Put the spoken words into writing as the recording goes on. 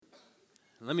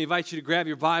Let me invite you to grab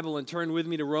your Bible and turn with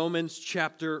me to Romans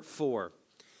chapter 4.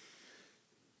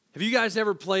 Have you guys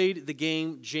ever played the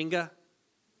game Jenga?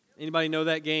 Anybody know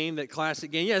that game, that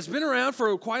classic game? Yeah, it's been around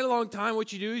for quite a long time.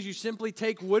 What you do is you simply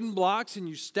take wooden blocks and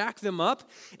you stack them up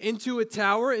into a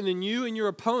tower, and then you and your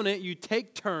opponent, you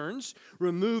take turns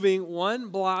removing one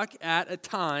block at a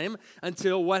time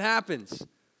until what happens?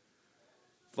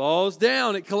 Falls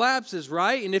down, it collapses,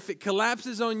 right? And if it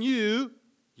collapses on you,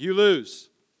 you lose.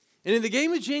 And in the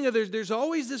game of Jenga, there's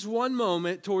always this one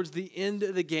moment towards the end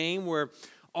of the game where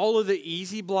all of the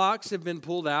easy blocks have been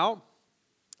pulled out.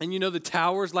 And you know the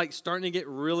tower's like starting to get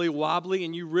really wobbly,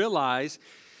 and you realize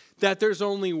that there's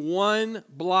only one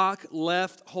block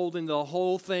left holding the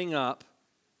whole thing up.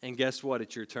 And guess what?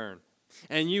 It's your turn.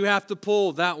 And you have to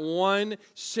pull that one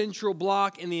central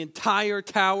block, and the entire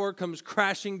tower comes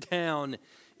crashing down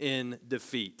in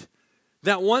defeat.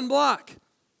 That one block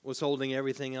was holding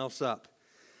everything else up.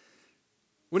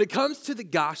 When it comes to the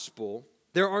gospel,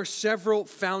 there are several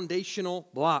foundational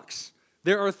blocks.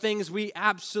 There are things we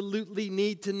absolutely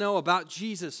need to know about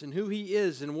Jesus and who he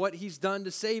is and what he's done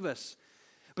to save us.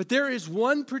 But there is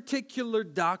one particular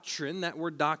doctrine, that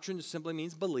word doctrine just simply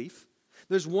means belief.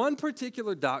 There's one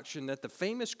particular doctrine that the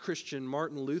famous Christian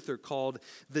Martin Luther called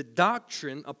the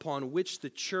doctrine upon which the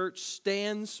church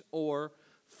stands or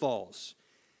falls.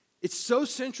 It's so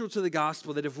central to the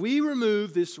gospel that if we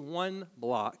remove this one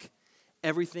block,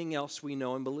 everything else we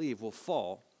know and believe will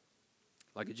fall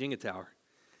like a Jenga tower.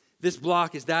 This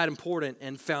block is that important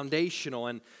and foundational.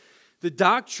 And the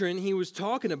doctrine he was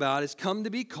talking about has come to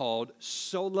be called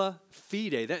Sola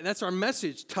Fide. That's our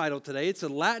message title today. It's a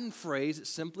Latin phrase that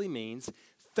simply means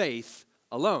faith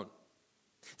alone.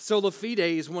 Sola Fide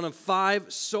is one of 5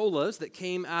 solas that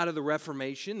came out of the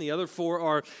Reformation. The other 4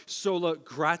 are Sola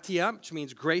Gratia, which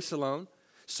means grace alone.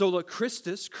 Sola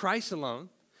Christus, Christ alone.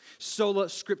 Sola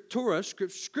Scriptura,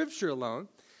 Scripture alone,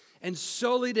 and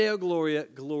Soli Deo Gloria,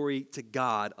 glory to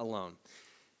God alone.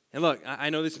 And look,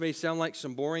 I know this may sound like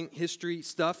some boring history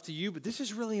stuff to you, but this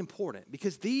is really important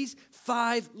because these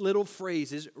 5 little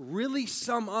phrases really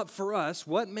sum up for us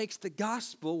what makes the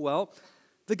gospel, well,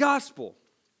 the gospel.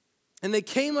 And they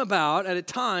came about at a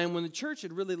time when the church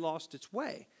had really lost its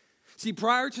way. See,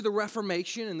 prior to the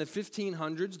Reformation in the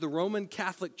 1500s, the Roman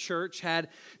Catholic Church had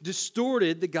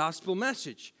distorted the gospel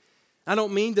message. I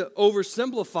don't mean to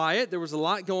oversimplify it. There was a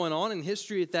lot going on in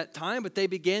history at that time, but they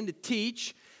began to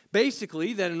teach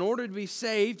basically that in order to be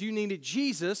saved, you needed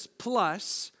Jesus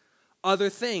plus other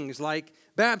things like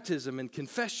baptism and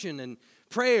confession and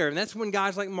prayer. And that's when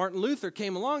guys like Martin Luther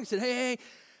came along and said, hey,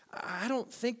 I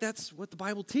don't think that's what the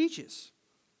Bible teaches.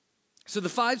 So the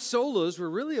 5 solas were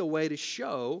really a way to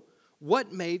show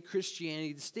what made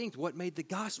Christianity distinct, what made the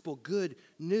gospel good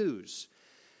news.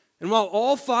 And while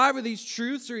all 5 of these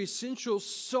truths are essential,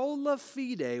 sola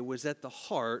fide was at the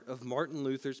heart of Martin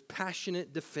Luther's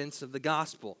passionate defense of the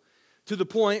gospel, to the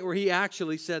point where he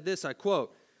actually said this, I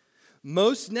quote,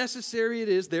 "Most necessary it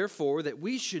is, therefore, that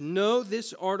we should know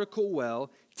this article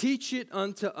well, teach it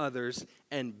unto others,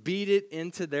 and beat it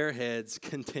into their heads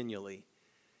continually."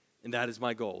 And that is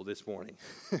my goal this morning.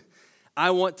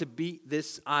 I want to beat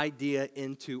this idea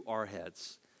into our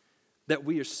heads, that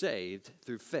we are saved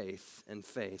through faith and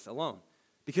faith alone.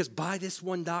 Because by this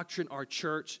one doctrine, our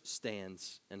church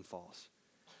stands and falls.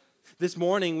 This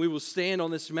morning, we will stand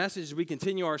on this message as we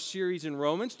continue our series in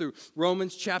Romans through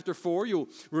Romans chapter 4. You'll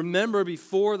remember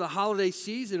before the holiday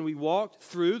season, we walked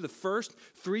through the first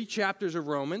 3 chapters of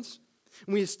Romans.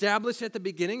 And we established at the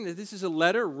beginning that this is a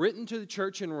letter written to the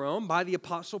church in Rome by the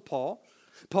Apostle Paul.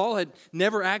 Paul had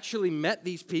never actually met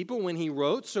these people when he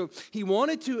wrote, so he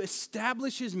wanted to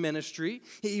establish his ministry.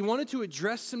 He wanted to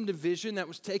address some division that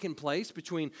was taking place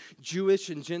between Jewish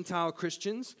and Gentile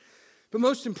Christians. But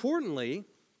most importantly,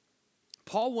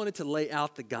 Paul wanted to lay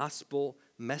out the gospel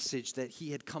message that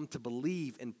he had come to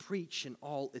believe and preach in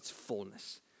all its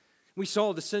fullness. We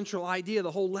saw the central idea of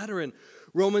the whole letter in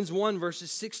Romans 1,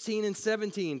 verses 16 and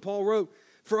 17. Paul wrote,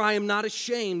 "For I am not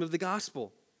ashamed of the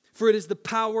gospel. For it is the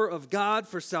power of God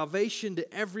for salvation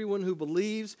to everyone who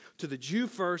believes, to the Jew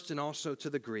first and also to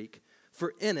the Greek.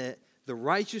 For in it the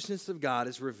righteousness of God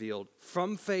is revealed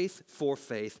from faith for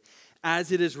faith,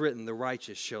 as it is written, the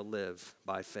righteous shall live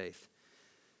by faith."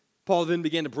 Paul then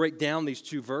began to break down these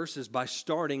 2 verses by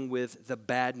starting with the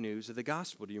bad news of the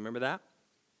gospel. Do you remember that?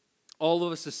 All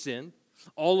of us have sinned.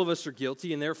 All of us are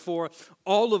guilty, and therefore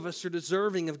all of us are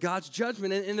deserving of God's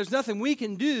judgment. And there's nothing we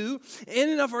can do in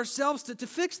and of ourselves to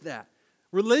fix that.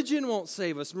 Religion won't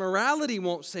save us. Morality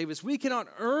won't save us. We cannot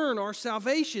earn our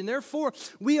salvation. Therefore,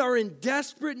 we are in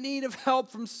desperate need of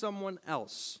help from someone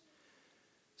else.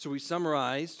 So we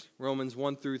summarized Romans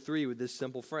 1 through 3 with this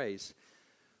simple phrase: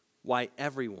 why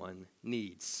everyone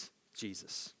needs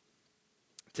Jesus.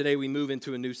 Today we move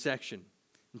into a new section.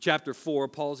 In chapter 4,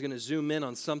 Paul's going to zoom in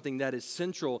on something that is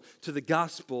central to the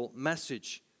gospel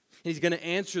message. And he's going to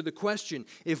answer the question,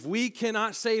 if we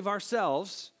cannot save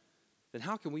ourselves, then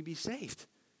how can we be saved?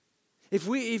 If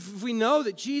we know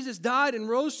that Jesus died and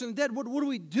rose from the dead, what do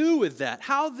we do with that?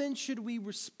 How then should we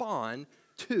respond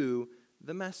to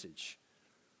the message?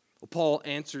 Well, Paul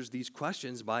answers these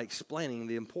questions by explaining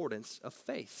the importance of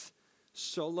faith.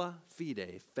 Sola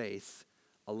fide, faith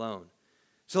alone.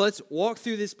 So let's walk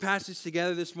through this passage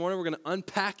together this morning. We're going to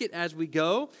unpack it as we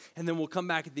go, and then we'll come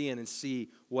back at the end and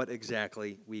see what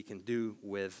exactly we can do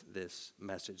with this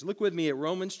message. Look with me at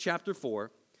Romans chapter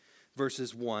 4,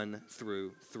 verses 1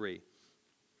 through 3.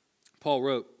 Paul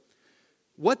wrote,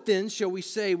 "What then shall we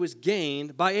say was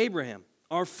gained by Abraham,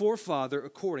 our forefather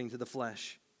according to the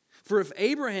flesh? For if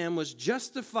Abraham was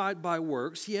justified by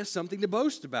works, he has something to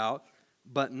boast about,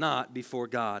 but not before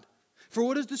God. For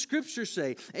what does the Scripture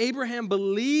say? Abraham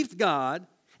believed God,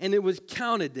 and it was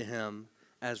counted to him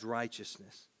as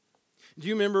righteousness." Do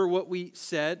you remember what we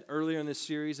said earlier in this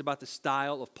series about the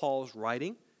style of Paul's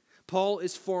writing? Paul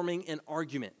is forming an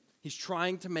argument. He's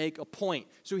trying to make a point.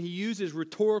 So he uses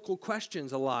rhetorical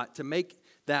questions a lot to make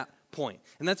that point.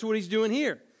 And that's what he's doing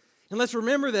here. And let's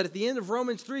remember that at the end of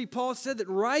Romans 3, Paul said that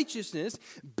righteousness,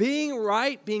 being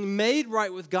right, being made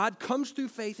right with God, comes through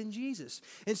faith in Jesus.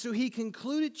 And so he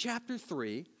concluded chapter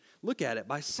 3, look at it,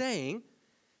 by saying,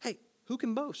 hey, who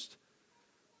can boast?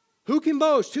 Who can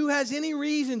boast? Who has any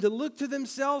reason to look to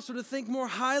themselves or to think more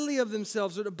highly of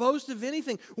themselves or to boast of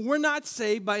anything? We're not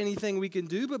saved by anything we can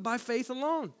do, but by faith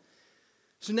alone.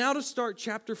 So now to start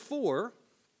chapter 4,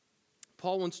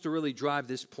 Paul wants to really drive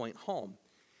this point home.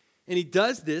 And he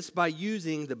does this by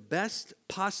using the best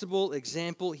possible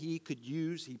example he could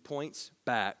use. He points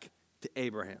back to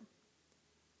Abraham.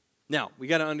 Now, we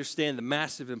got to understand the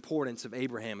massive importance of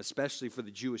Abraham, especially for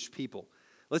the Jewish people.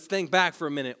 Let's think back for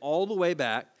a minute, all the way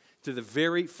back to the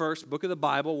very first book of the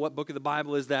Bible. What book of the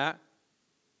Bible is that?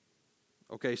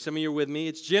 Okay, some of you are with me.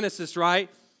 It's Genesis, right?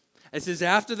 It says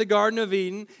after the Garden of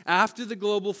Eden, after the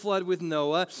global flood with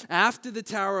Noah, after the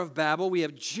Tower of Babel, we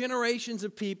have generations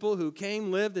of people who came,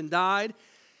 lived, and died.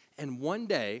 And one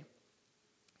day,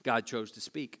 God chose to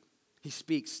speak. He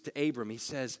speaks to Abram. He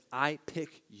says, I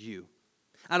pick you.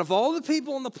 Out of all the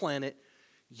people on the planet,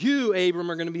 you,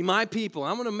 Abram, are going to be my people.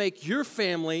 I'm going to make your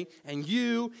family and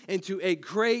you into a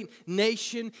great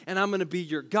nation, and I'm going to be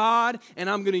your God, and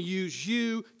I'm going to use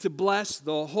you to bless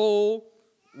the whole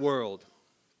world.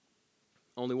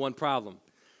 Only one problem.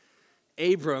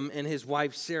 Abram and his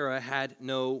wife Sarah had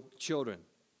no children.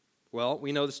 Well,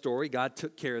 we know the story. God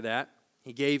took care of that.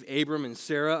 He gave Abram and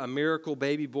Sarah a miracle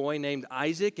baby boy named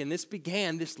Isaac, and this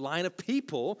began this line of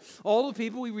people, all the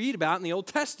people we read about in the Old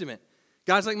Testament.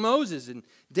 Guys like Moses and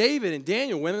David and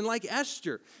Daniel, women like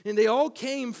Esther. And they all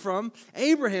came from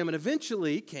Abraham, and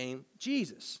eventually came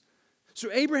Jesus.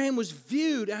 So Abraham was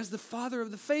viewed as the father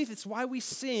of the faith. It's why we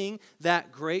sing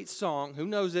that great song. Who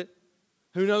knows it?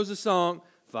 Who knows the song?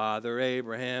 Father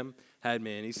Abraham had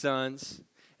many sons,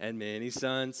 and many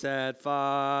sons had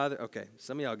father. Okay,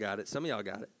 some of y'all got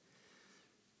it.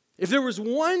 If there was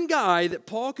one guy that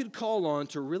Paul could call on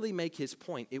to really make his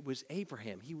point, it was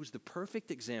Abraham. He was the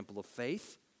perfect example of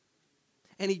faith,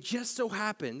 and he just so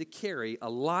happened to carry a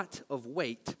lot of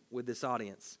weight with this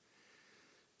audience.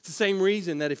 It's the same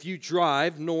reason that if you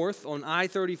drive north on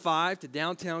I-35 to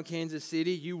downtown Kansas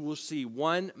City, you will see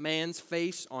one man's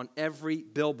face on every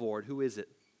billboard. Who is it?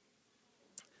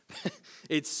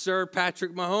 It's Sir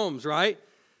Patrick Mahomes, right?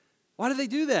 Why do they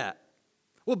do that?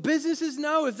 Well, businesses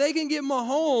know if they can get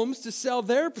Mahomes to sell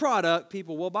their product,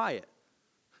 people will buy it.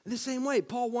 In the same way,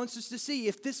 Paul wants us to see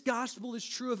if this gospel is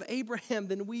true of Abraham,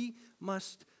 then we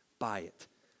must buy it.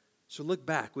 So look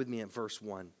back with me at verse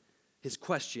 1. His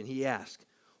question, he asked,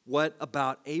 what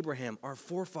about Abraham, our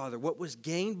forefather? What was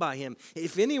gained by him?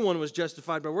 If anyone was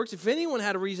justified by works, if anyone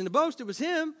had a reason to boast, it was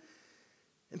him.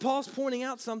 And Paul's pointing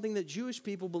out something that Jewish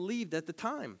people believed at the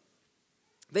time.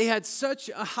 They had such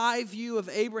a high view of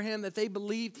Abraham that they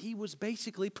believed he was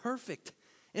basically perfect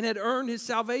and had earned his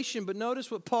salvation. But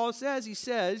notice what Paul says. He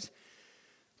says,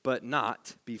 but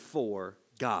not before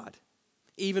God.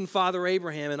 Even Father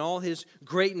Abraham, in all his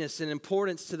greatness and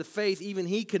importance to the faith, even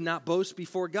he could not boast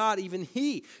before God. Even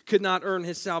he could not earn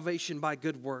his salvation by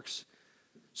good works.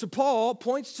 So Paul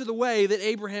points to the way that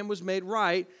Abraham was made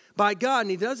right by God, and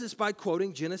he does this by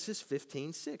quoting Genesis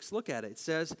 15:6. Look at it. It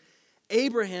says,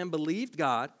 Abraham believed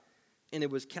God, and it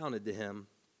was counted to him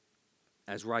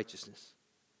as righteousness.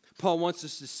 Paul wants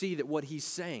us to see that what he's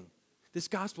saying, this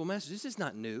gospel message, this is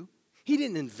not new. He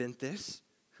didn't invent this.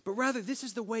 but rather this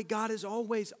is the way God is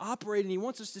always operating. He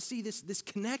wants us to see this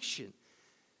connection.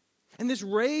 And this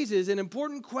raises an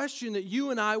important question that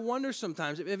you and I wonder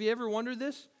sometimes. Have you ever wondered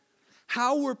this?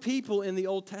 How were people in the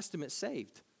Old Testament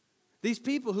saved? These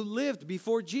people who lived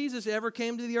before Jesus ever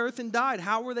came to the earth and died,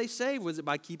 how were they saved? Was it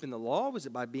by keeping the law? Was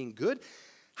it by being good?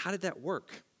 How did that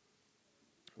work?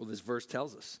 Well, this verse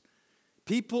tells us.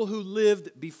 People who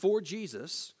lived before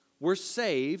Jesus were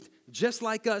saved just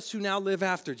like us who now live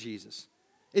after Jesus.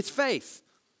 It's faith.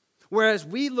 Whereas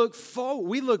we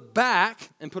look back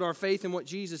and put our faith in what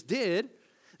Jesus did,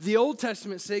 the Old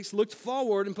Testament saints looked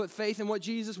forward and put faith in what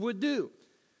Jesus would do.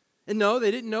 And no,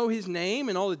 they didn't know his name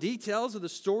and all the details of the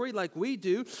story like we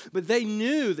do, but they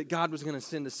knew that God was going to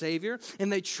send a Savior,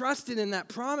 and they trusted in that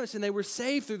promise, and they were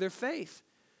saved through their faith.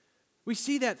 We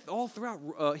see that all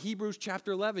throughout Hebrews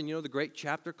chapter 11, the great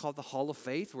chapter called the Hall of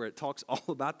Faith, where it talks all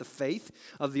about the faith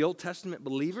of the Old Testament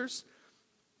believers.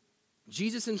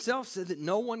 Jesus himself said that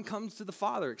no one comes to the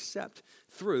Father except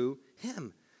through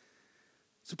him.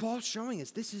 So Paul's showing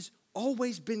us this has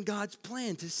always been God's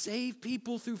plan to save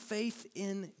people through faith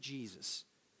in Jesus.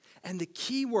 And the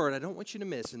key word I don't want you to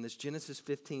miss in this Genesis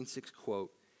 15:6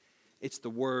 quote, it's the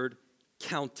word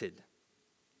counted.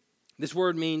 This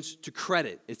word means to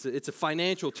credit. It's a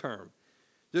financial term.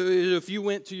 If you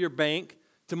went to your bank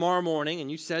tomorrow morning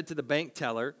and you said to the bank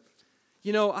teller,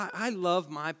 I love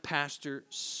my pastor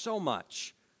so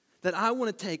much that I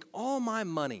want to take all my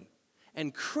money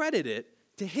and credit it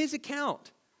to his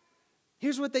account.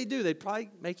 Here's what they do. They'd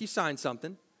probably make you sign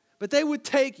something, but they would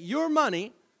take your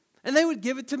money and they would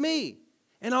give it to me.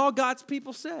 And all God's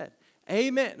people said,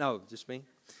 amen. No, just me.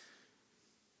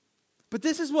 But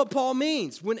this is what Paul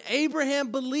means. When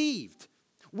Abraham believed,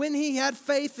 when he had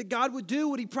faith that God would do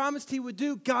what he promised he would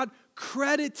do, God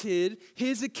credited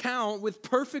his account with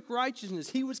perfect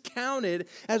righteousness. He was counted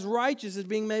as righteous, as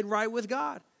being made right with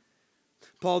God.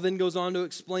 Paul then goes on to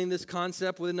explain this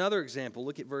concept with another example.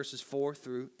 Look at verses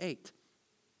 4-8.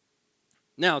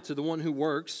 Now, to the one who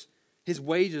works, his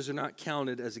wages are not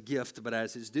counted as a gift, but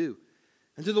as his due.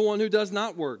 And to the one who does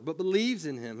not work, but believes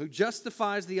in him, who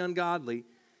justifies the ungodly,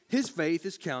 his faith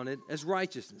is counted as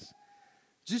righteousness.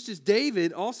 Just as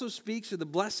David also speaks of the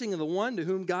blessing of the one to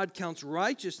whom God counts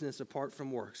righteousness apart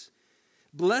from works.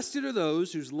 Blessed are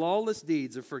those whose lawless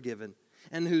deeds are forgiven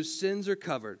and whose sins are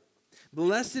covered.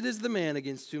 Blessed is the man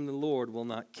against whom the Lord will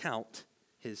not count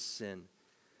his sin.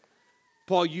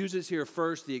 Paul uses here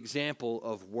first the example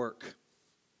of work.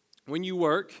 When you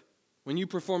work, when you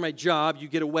perform a job, you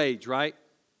get a wage, right?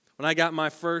 When I got my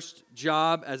first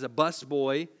job as a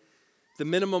busboy, the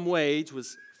minimum wage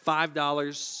was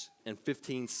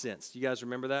 $5.15. Do you guys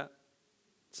remember that?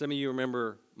 Some of you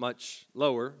remember much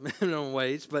lower minimum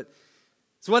wage. But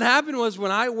so what happened was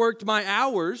when I worked my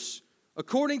hours,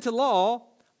 according to law,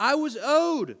 I was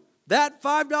owed that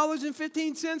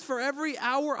 $5.15 for every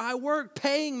hour I worked.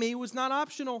 Paying me was not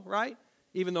optional, right?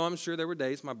 Even though I'm sure there were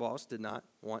days my boss did not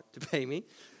want to pay me.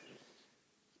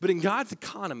 But in God's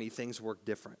economy, things work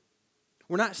different.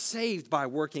 We're not saved by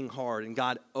working hard and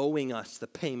God owing us the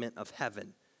payment of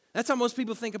heaven. That's how most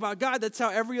people think about God. That's how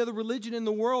every other religion in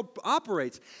the world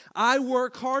operates. I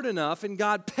work hard enough and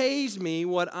God pays me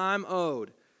what I'm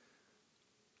owed.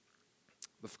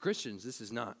 But for Christians, this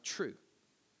is not true.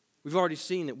 We've already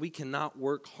seen that we cannot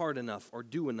work hard enough or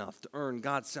do enough to earn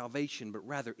God's salvation, but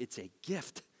rather it's a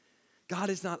gift. God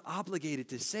is not obligated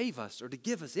to save us or to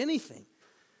give us anything,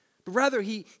 but rather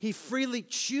He freely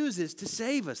chooses to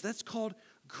save us. That's called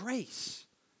grace.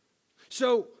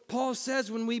 So Paul says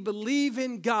when we believe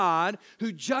in God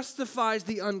who justifies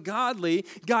the ungodly,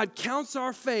 God counts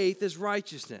our faith as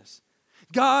righteousness.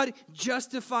 God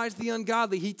justifies the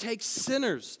ungodly. He takes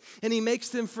sinners and He makes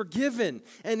them forgiven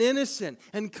and innocent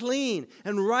and clean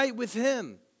and right with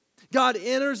Him. God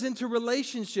enters into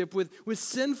relationship with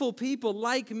sinful people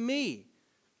like me.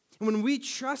 And when we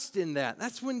trust in that,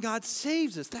 that's when God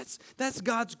saves us. That's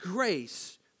God's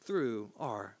grace through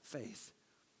our faith.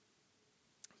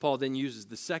 Paul then uses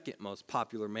the second most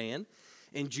popular man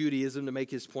in Judaism to make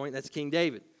his point. That's King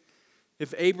David.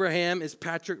 If Abraham is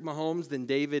Patrick Mahomes, then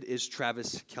David is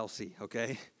Travis Kelce,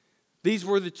 okay? These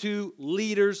were the two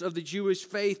leaders of the Jewish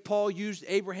faith. Paul used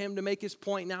Abraham to make his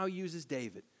point. Now he uses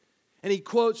David. And he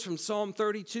quotes from Psalm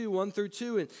 32,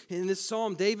 1-2. And in this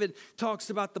psalm, David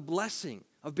talks about the blessing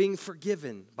of being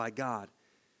forgiven by God.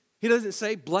 He doesn't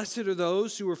say, blessed are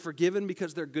those who are forgiven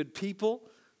because they're good people.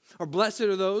 Or blessed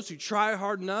are those who try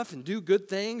hard enough and do good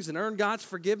things and earn God's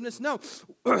forgiveness. No.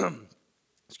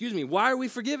 Excuse me. Why are we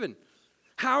forgiven?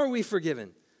 How are we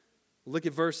forgiven? Look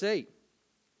at verse 8.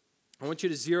 I want you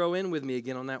to zero in with me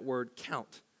again on that word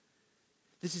count.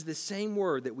 This is the same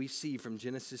word that we see from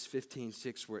Genesis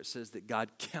 15:6, where it says that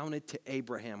God counted to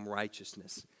Abraham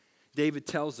righteousness. David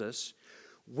tells us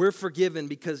we're forgiven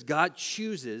because God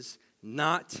chooses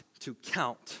not to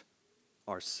count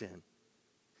our sin.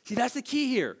 See, that's the key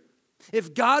here.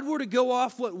 If God were to go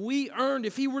off what we earned,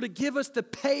 if he were to give us the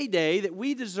payday that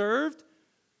we deserved,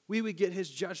 we would get his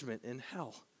judgment in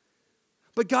hell.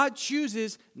 But God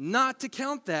chooses not to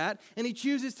count that, and he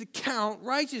chooses to count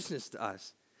righteousness to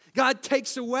us. God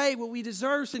takes away what we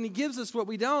deserve, and he gives us what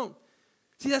we don't.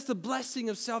 See, that's the blessing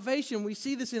of salvation. We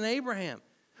see this in Abraham.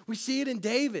 We see it in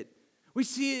David. We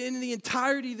see it in the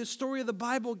entirety of the story of the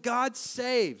Bible. God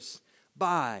saves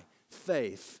by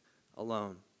faith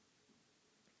alone.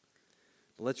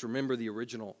 But let's remember the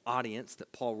original audience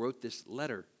that Paul wrote this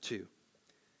letter to.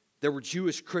 There were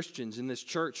Jewish Christians in this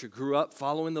church who grew up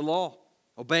following the law,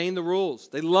 obeying the rules.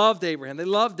 They loved Abraham. They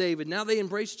loved David. Now they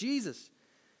embraced Jesus.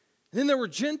 And then there were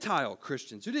Gentile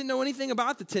Christians who didn't know anything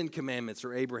about the Ten Commandments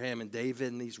or Abraham and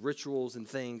David and these rituals and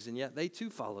things, and yet they too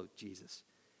followed Jesus.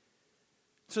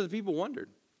 So the people wondered,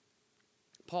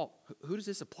 Paul, who does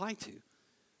this apply to?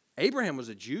 Abraham was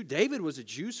a Jew. David was a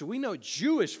Jew, so we know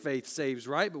Jewish faith saves,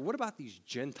 right? But what about these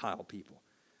Gentile people?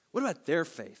 What about their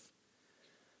faith?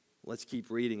 Let's keep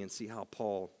reading and see how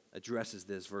Paul addresses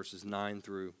this, verses 9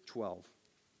 through 12.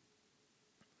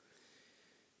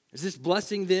 Is this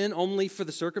blessing then only for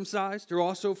the circumcised or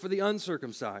also for the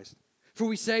uncircumcised? For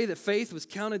we say that faith was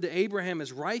counted to Abraham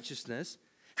as righteousness.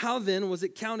 How then was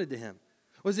it counted to him?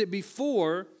 Was it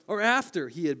before or after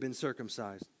he had been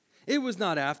circumcised? It was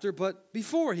not after, but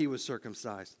before he was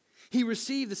circumcised. He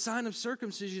received the sign of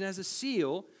circumcision as a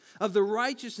seal of the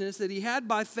righteousness that he had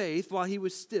by faith while he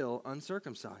was still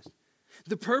uncircumcised.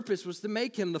 The purpose was to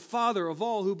make him the father of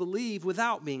all who believe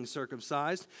without being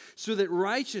circumcised, so that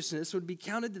righteousness would be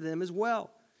counted to them as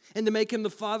well, and to make him the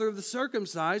father of the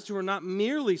circumcised who are not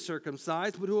merely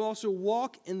circumcised, but who also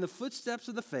walk in the footsteps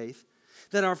of the faith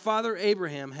that our father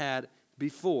Abraham had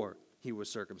before he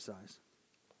was circumcised.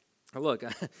 Now look,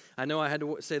 I know I had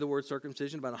to say the word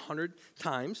circumcision about 100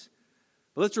 times,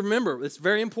 but let's remember, it's a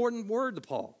very important word to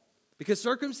Paul, because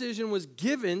circumcision was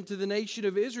given to the nation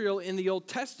of Israel in the Old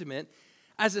Testament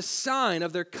as a sign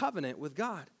of their covenant with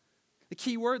God. The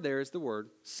key word there is the word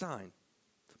sign.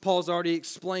 Paul's already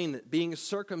explained that being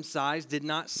circumcised did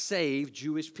not save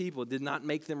Jewish people, did not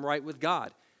make them right with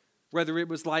God. Rather, it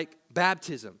was like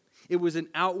baptism. It was an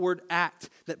outward act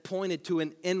that pointed to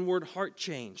an inward heart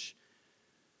change.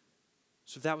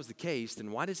 So if that was the case,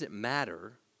 then why does it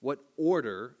matter what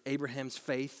order Abraham's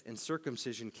faith and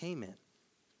circumcision came in?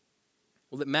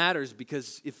 Well, it matters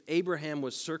because if Abraham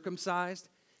was circumcised,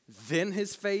 then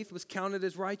his faith was counted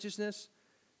as righteousness,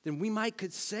 then we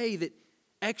could say that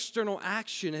external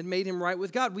action had made him right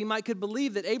with God. We could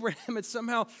believe that Abraham had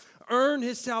somehow earned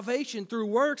his salvation through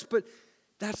works, but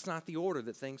that's not the order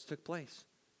that things took place.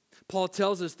 Paul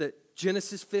tells us that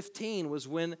Genesis 15 was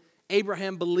when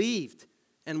Abraham believed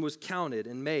and was counted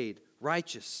and made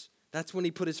righteous. That's when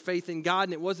he put his faith in God,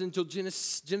 and it wasn't until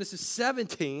Genesis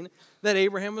 17 that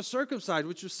Abraham was circumcised,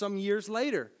 which was some years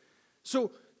later.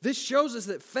 So this shows us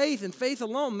that faith and faith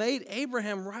alone made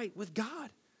Abraham right with God.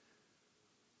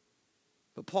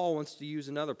 But Paul wants to use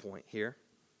another point here.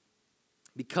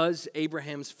 Because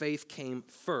Abraham's faith came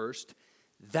first,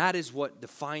 that is what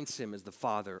defines him as the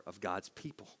father of God's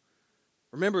people.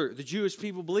 Remember, the Jewish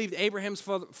people believed Abraham's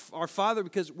our father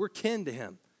because we're kin to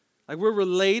him. Like we're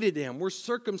related to him. We're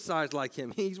circumcised like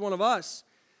him. He's one of us.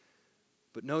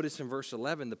 But notice in verse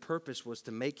 11, the purpose was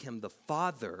to make him the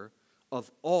father of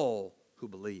all who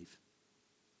believe.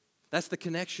 That's the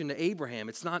connection to Abraham.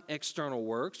 It's not external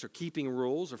works or keeping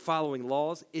rules or following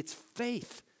laws. It's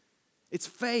faith. It's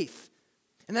faith.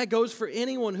 And that goes for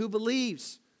anyone who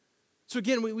believes. So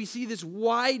again, we see this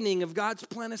widening of God's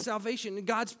plan of salvation. And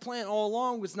God's plan all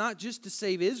along was not just to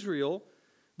save Israel,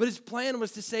 but his plan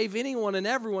was to save anyone and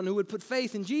everyone who would put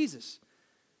faith in Jesus.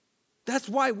 That's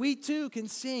why we too can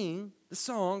sing the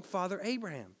song, Father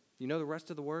Abraham. You know the rest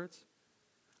of the words?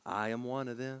 I am one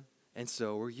of them, and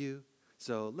so are you.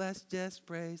 So let's just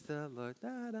praise the Lord.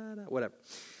 Da, da, da. Whatever.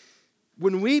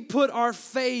 When we put our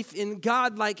faith in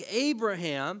God like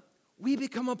Abraham, we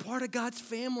become a part of God's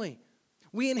family.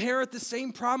 We inherit the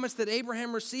same promise that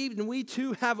Abraham received, and we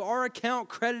too have our account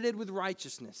credited with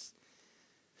righteousness.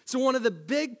 So one of the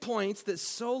big points that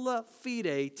Sola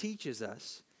Fida teaches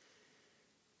us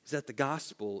is that the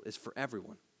gospel is for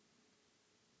everyone.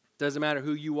 Doesn't matter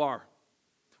who you are,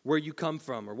 where you come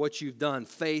from, or what you've done.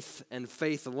 Faith and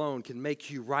faith alone can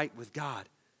make you right with God.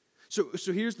 So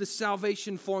here's the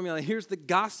salvation formula. Here's the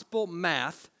gospel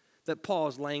math that Paul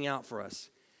is laying out for us.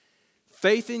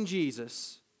 Faith in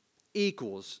Jesus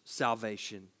equals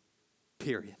salvation,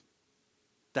 period.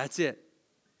 That's it.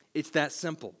 It's that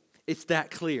simple. It's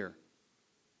that clear.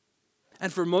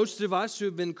 And for most of us who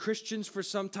have been Christians for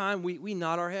some time, we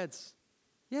nod our heads.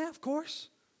 Yeah, of course.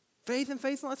 Faith and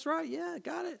faith, that's right. Yeah,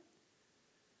 got it.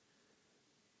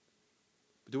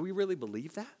 But do we really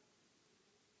believe that?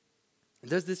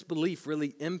 Does this belief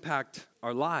really impact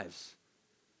our lives?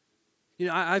 You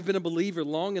know, I've been a believer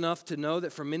long enough to know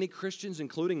that for many Christians,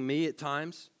 including me at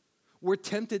times, we're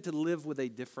tempted to live with a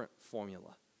different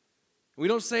formula. We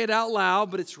don't say it out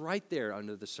loud, but it's right there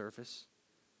under the surface.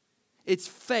 It's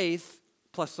faith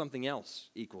plus something else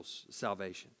equals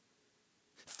salvation.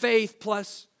 Faith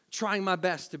plus trying my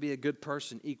best to be a good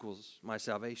person equals my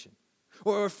salvation.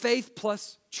 Or faith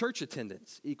plus church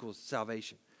attendance equals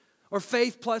salvation. Or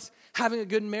faith plus having a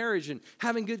good marriage and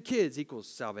having good kids equals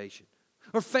salvation.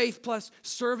 Or faith plus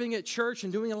serving at church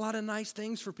and doing a lot of nice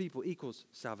things for people equals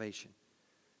salvation.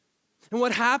 And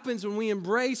what happens when we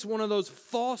embrace one of those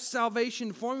false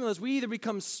salvation formulas, we either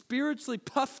become spiritually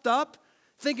puffed up,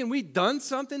 thinking we've done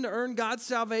something to earn God's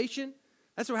salvation.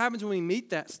 That's what happens when we meet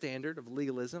that standard of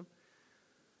legalism.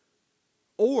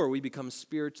 Or we become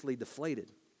spiritually deflated.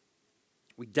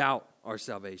 We doubt our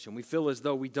salvation. We feel as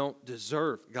though we don't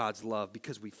deserve God's love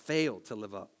because we failed to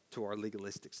live up to our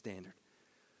legalistic standard.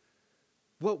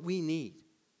 What we need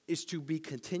is to be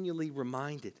continually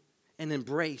reminded and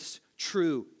embrace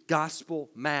true gospel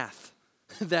math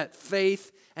that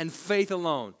faith and faith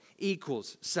alone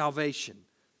equals salvation.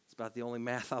 It's about the only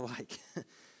math I like. And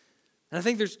I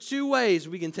think there's two ways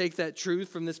we can take that truth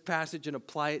from this passage and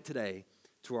apply it today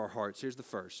to our hearts. Here's the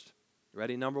first.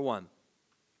 Ready? Number one.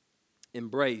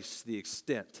 Embrace the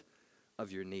extent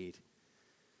of your need.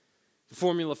 The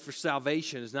formula for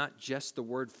salvation is not just the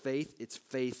word faith, it's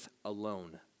faith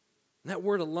alone. And that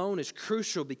word alone is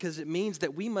crucial because it means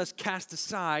that we must cast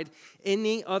aside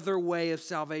any other way of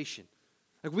salvation.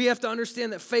 Like we have to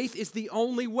understand that faith is the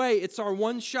only way. It's our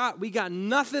one shot. We got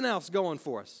nothing else going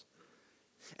for us.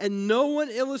 And no one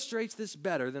illustrates this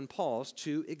better than Paul's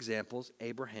two examples,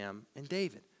 Abraham and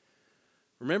David.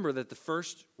 Remember that the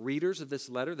first readers of this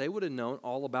letter, they would have known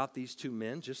all about these two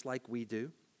men, just like we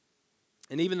do.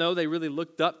 And even though they really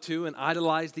looked up to and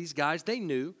idolized these guys, they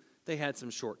knew they had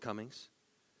some shortcomings.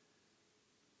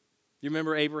 You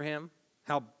remember Abraham,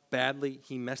 how badly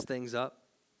he messed things up?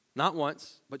 Not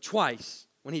once, but twice.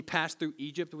 When he passed through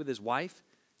Egypt with his wife,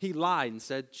 he lied and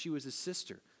said she was his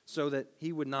sister so that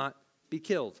he would not be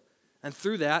killed. And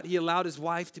through that, he allowed his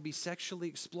wife to be sexually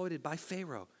exploited by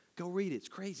Pharaoh. Go read it, it's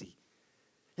crazy.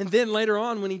 And then later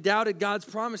on, when he doubted God's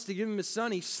promise to give him his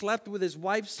son, he slept with his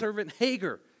wife's servant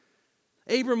Hagar.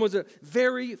 Abram was a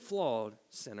very flawed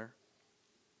sinner.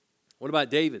 What about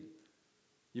David?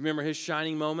 You remember his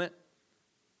shining moment?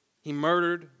 He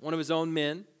murdered one of his own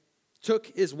men, took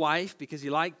his wife because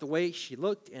he liked the way she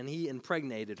looked, and he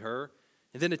impregnated her,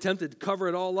 and then attempted to cover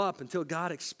it all up until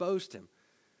God exposed him.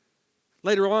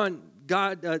 Later on,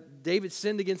 David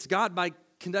sinned against God by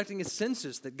conducting a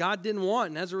census that God didn't want,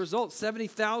 and as a result,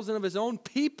 70,000 of his own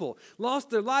people lost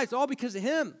their lives, all because of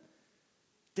him.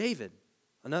 David,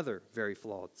 another very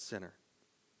flawed sinner.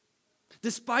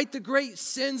 Despite the great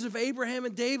sins of Abraham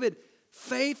and David,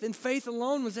 faith and faith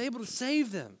alone was able to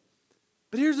save them.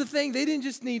 But here's the thing, they didn't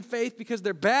just need faith because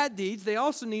they're bad deeds, they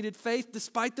also needed faith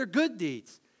despite their good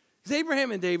deeds. Because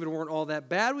Abraham and David weren't all that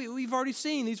bad. We've already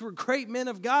seen these were great men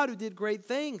of God who did great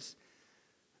things.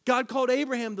 God called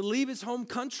Abraham to leave his home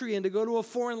country and to go to a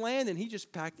foreign land, and he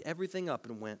just packed everything up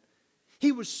and went.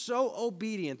 He was so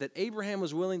obedient that Abraham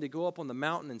was willing to go up on the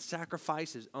mountain and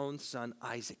sacrifice his own son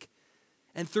Isaac.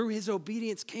 And through his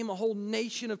obedience came a whole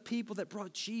nation of people that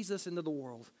brought Jesus into the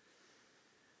world.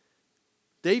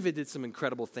 David did some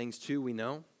incredible things too, we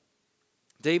know.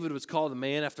 David was called a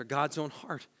man after God's own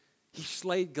heart. He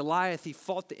slayed Goliath, he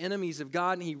fought the enemies of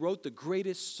God, and he wrote the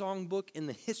greatest songbook in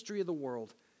the history of the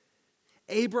world.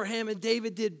 Abraham and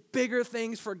David did bigger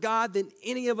things for God than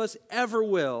any of us ever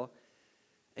will.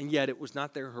 And yet it was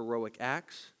not their heroic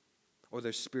acts or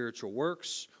their spiritual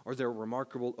works or their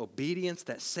remarkable obedience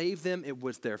that saved them. It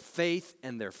was their faith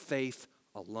and their faith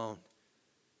alone.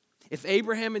 If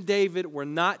Abraham and David were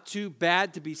not too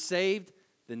bad to be saved,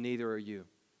 then neither are you.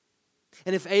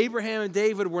 And if Abraham and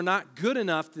David were not good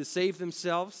enough to save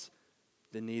themselves,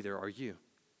 then neither are you.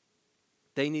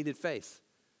 They needed faith,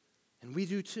 and we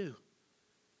do too.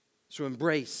 So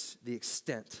embrace the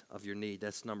extent of your need.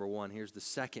 That's number one. Here's the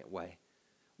second way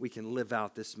we can live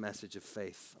out this message of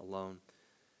faith alone.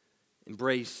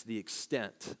 Embrace the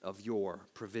extent of your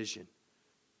provision.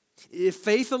 If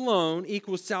faith alone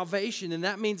equals salvation, then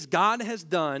that means God has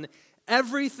done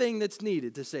everything that's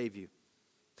needed to save you.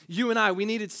 You and I, we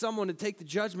needed someone to take the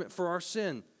judgment for our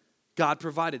sin. God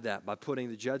provided that by putting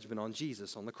the judgment on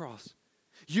Jesus on the cross.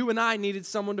 You and I needed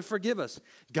someone to forgive us.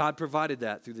 God provided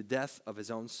that through the death of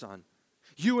his own son.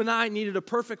 You and I needed a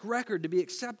perfect record to be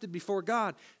accepted before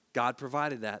God. God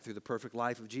provided that through the perfect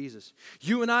life of Jesus.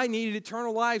 You and I needed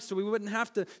eternal life so we wouldn't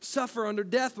have to suffer under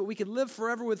death, but we could live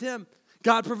forever with him.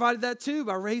 God provided that too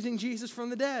by raising Jesus from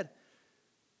the dead.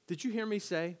 Did you hear me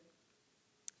say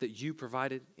that you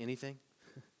provided anything?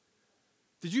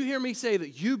 Did you hear me say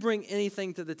that you bring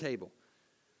anything to the table?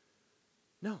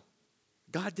 No.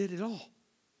 God did it all.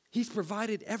 He's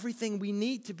provided everything we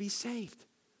need to be saved.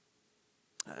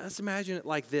 Let's imagine it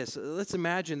like this. Let's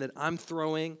imagine that I'm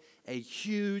throwing a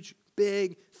huge,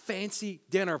 big, fancy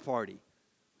dinner party,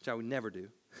 which I would never do.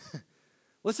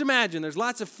 Let's imagine there's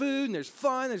lots of food, and there's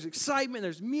fun, there's excitement,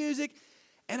 there's music,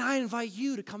 and I invite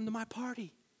you to come to my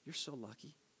party. You're so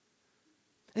lucky.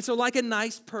 And so like a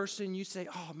nice person, you say,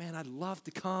 oh man, I'd love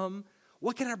to come.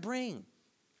 What can I bring?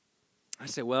 I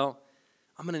say, well,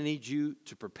 I'm going to need you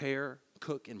to prepare,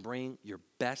 cook, and bring your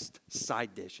best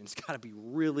side dish. And it's got to be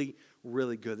really,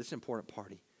 really good. This is an important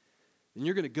party. And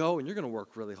you're going to go and you're going to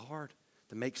work really hard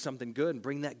to make something good and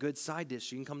bring that good side dish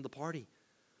so you can come to the party.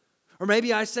 Or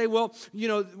maybe I say, well,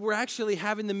 we're actually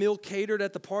having the meal catered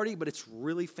at the party, but it's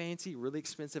really fancy, really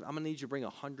expensive. I'm going to need you to bring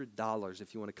 $100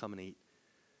 if you want to come and eat.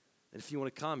 And if you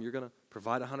want to come, you're going to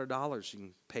provide $100. You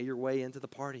can pay your way into the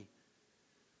party.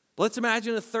 But let's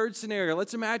imagine a third scenario.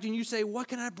 Let's imagine you say, what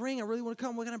can I bring? I really want to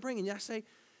come. What can I bring? And I say,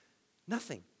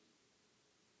 nothing.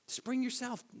 Just bring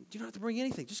yourself. You don't have to bring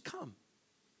anything. Just come.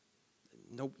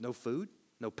 No food,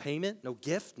 no payment, no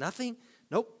gift, nothing.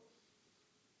 Nope.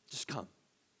 Just come.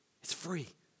 It's free.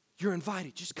 You're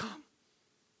invited. Just come.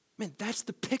 Man, that's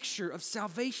the picture of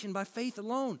salvation by faith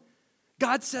alone.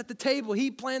 God set the table.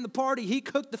 He planned the party. He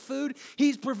cooked the food.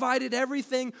 He's provided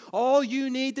everything. All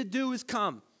you need to do is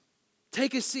come.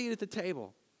 Take a seat at the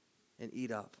table and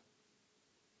eat up.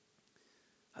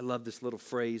 I love this little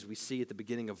phrase we see at the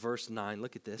beginning of verse 9.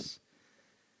 Look at this.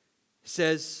 It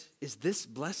says, is this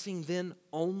blessing then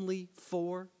only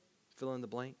for, fill in the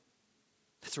blank?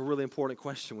 That's a really important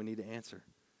question we need to answer.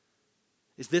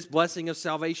 Is this blessing of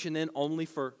salvation then only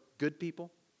for good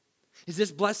people? Is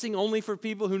this blessing only for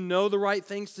people who know the right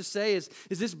things to say? Is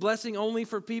this blessing only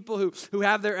for people who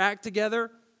have their act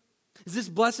together? Is this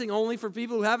blessing only for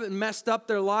people who haven't messed up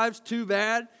their lives too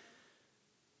bad?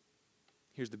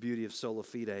 Here's the beauty of Sola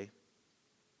Fide.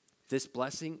 This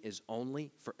blessing is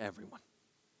only for everyone.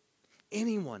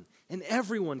 Anyone and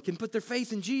everyone can put their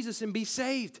faith in Jesus and be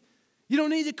saved. You don't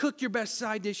need to cook your best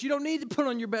side dish. You don't need to put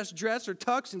on your best dress or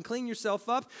tux and clean yourself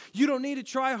up. You don't need to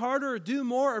try harder or do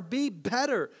more or be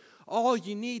better. All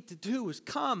you need to do is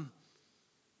come.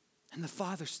 And the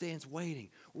Father stands waiting,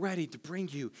 ready to bring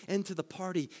you into the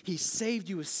party. He saved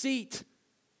you a seat.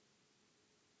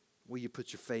 Will you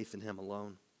put your faith in Him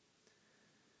alone?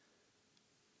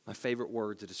 My favorite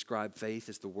word to describe faith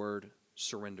is the word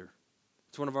surrender.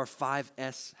 It's one of our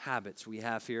 5S habits we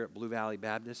have here at Blue Valley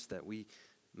Baptist that we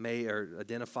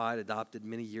identified, adopted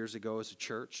many years ago as a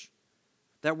church.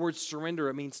 That word surrender,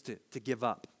 it means to give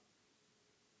up,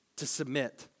 to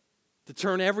submit, to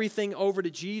turn everything over to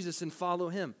Jesus and follow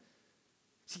Him.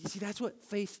 See, that's what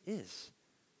faith is.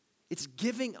 It's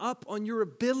giving up on your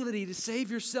ability to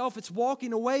save yourself. It's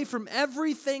walking away from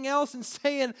everything else and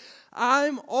saying,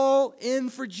 I'm all in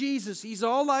for Jesus. He's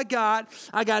all I got.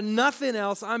 I got nothing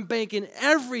else. I'm banking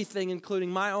everything, including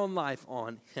my own life,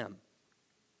 on Him.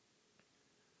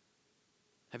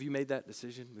 Have you made that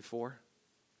decision before?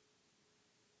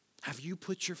 Have you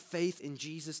put your faith in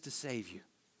Jesus to save you?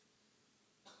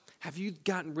 Have you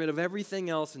gotten rid of everything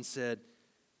else and said,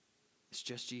 it's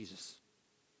just Jesus?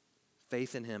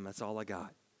 Faith in Him, that's all I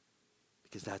got.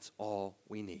 Because that's all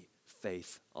we need.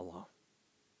 Faith alone.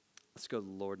 Let's go to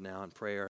the Lord now in prayer.